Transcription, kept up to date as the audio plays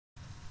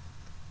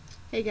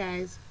Hey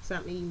guys,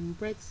 stop eating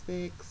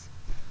breadsticks.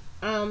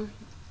 Um,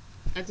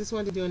 I just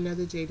wanted to do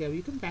another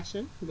JW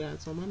confession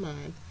that's on my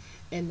mind,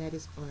 and that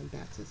is on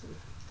baptism.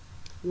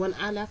 When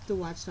I left the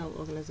Watchtower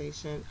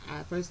organization,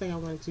 first thing I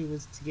wanted to do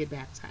was to get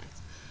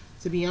baptized.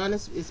 To be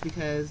honest, it's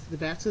because the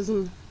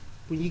baptism,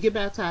 when you get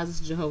baptized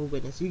as a Jehovah's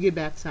Witness, you get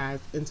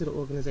baptized into the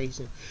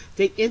organization.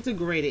 They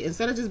integrate it.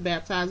 Instead of just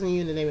baptizing you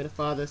in the name of the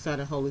Father,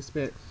 Son, and Holy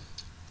Spirit,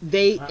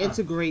 they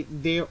integrate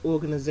their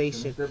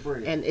organization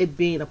and it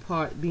being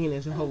being a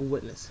Jehovah's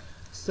Witness.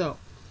 So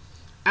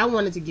I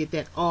wanted to get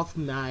that off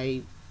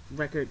my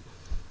record,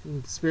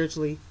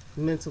 spiritually,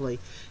 mentally.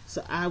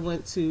 So I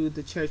went to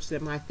the church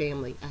that I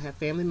have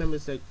family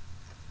members that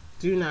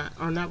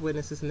are not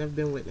witnesses, never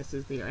been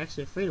witnesses. They are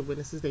actually afraid of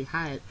witnesses. They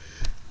hide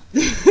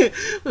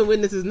when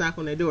witnesses knock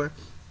on their door.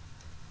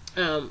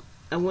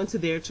 I went to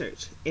their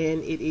church,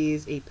 and it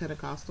is a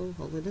Pentecostal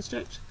holiness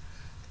church,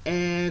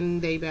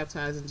 and they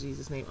baptize in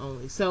Jesus' name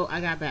only. So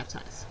I got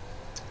baptized.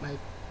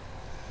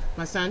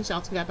 My son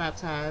Shelton got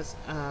baptized.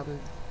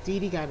 Dee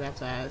Dee got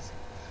baptized.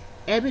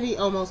 Ebony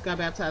almost got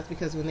baptized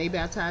because when they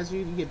baptize you,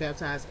 you get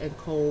baptized in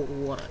cold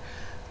water.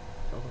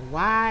 I don't know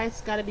why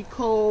it's got to be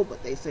cold,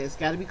 but they say it's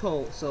got to be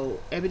cold. So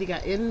Ebony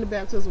got in the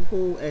baptism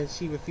pool and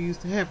she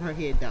refused to have her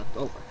head dunked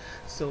over.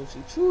 So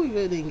she truly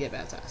really didn't get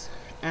baptized.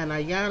 And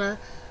Ayana,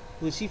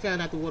 when she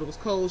found out the water was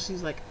cold,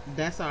 she's like,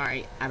 that's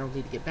alright, I don't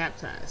need to get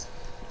baptized.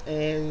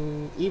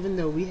 And even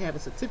though we have a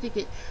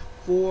certificate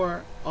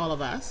for all of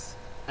us,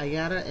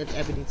 Ayana and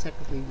Ebony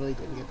technically really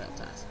didn't get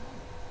baptized.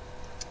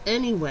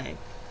 Anyway,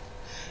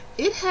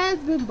 it has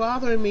been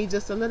bothering me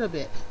just a little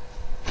bit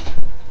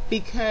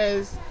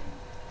because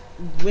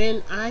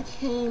when I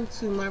came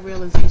to my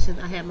realization,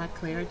 I had my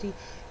clarity.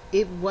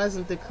 It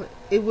wasn't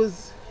it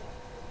was.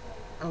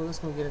 Oh, let's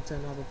go get into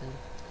another thing.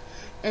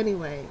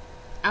 Anyway,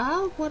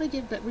 I want to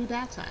get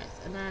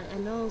rebaptized, and I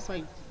know it's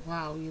like,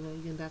 wow, you're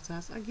getting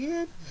baptized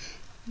again.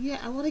 Yeah,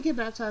 I want to get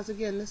baptized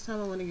again. This time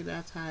I want to get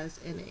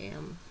baptized in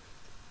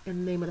the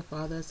name of the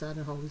Father, Son,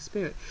 and Holy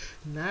Spirit.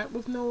 Not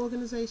with no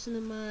organization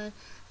in mind.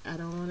 I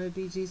don't want to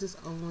be Jesus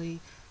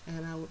only,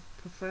 and I would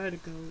prefer to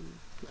go.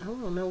 I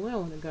don't know where I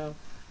want to go.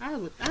 I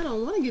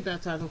don't want to get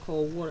baptized in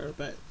cold water,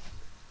 but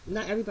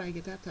not everybody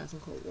get baptized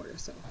in cold water,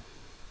 so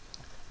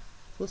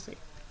we'll see.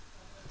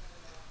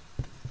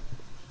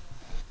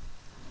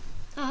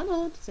 Oh, I don't know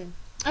what to say.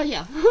 Oh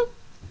yeah,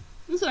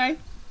 I'm sorry.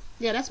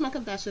 Yeah, that's my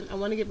confession. I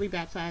want to get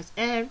rebaptized,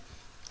 and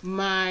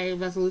my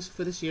resolution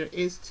for this year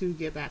is to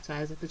get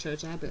baptized at the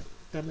church I'm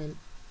in.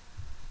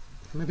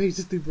 My baby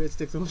just threw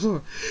breadsticks on the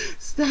floor.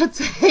 Stop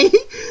saying.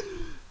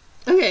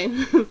 Okay,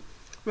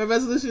 my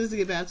resolution is to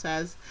get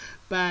baptized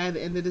by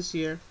the end of this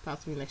year,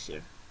 possibly next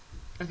year.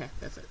 Okay,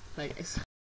 that's it. Bye, guys.